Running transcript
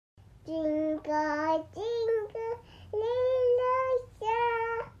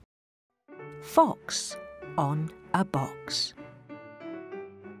fox on a box.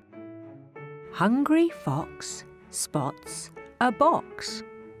 Hungry fox spots a box.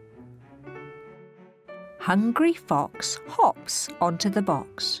 Hungry fox hops onto the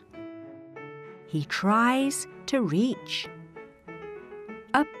box. He tries to reach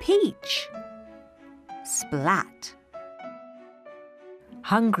a peach. Splat.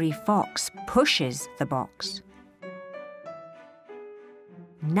 Hungry fox pushes the box.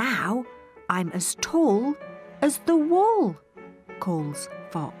 Now I'm as tall as the wall, calls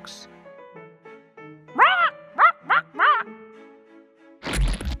fox.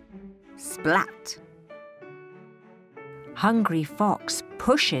 Splat. Hungry fox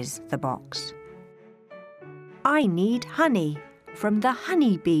pushes the box. I need honey from the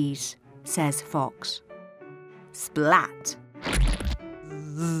honey bees, says fox. Splat.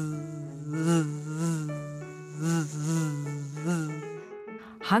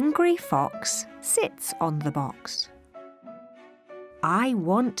 Hungry fox sits on the box. I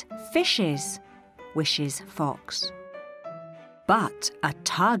want fishes, wishes fox. But a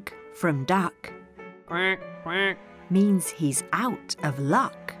tug from duck Quack, quack. means he's out of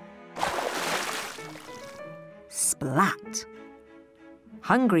luck. Splat.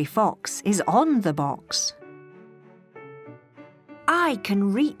 Hungry fox is on the box. I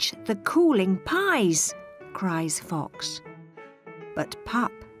can reach the cooling pies, cries fox. But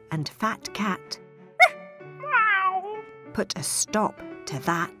pup and fat cat put a stop to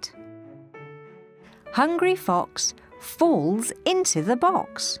that. Hungry fox falls into the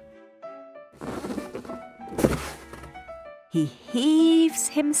box. He heaves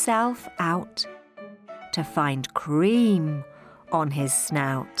himself out to find cream on his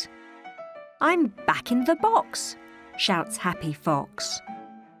snout. I'm back in the box, shouts Happy Fox.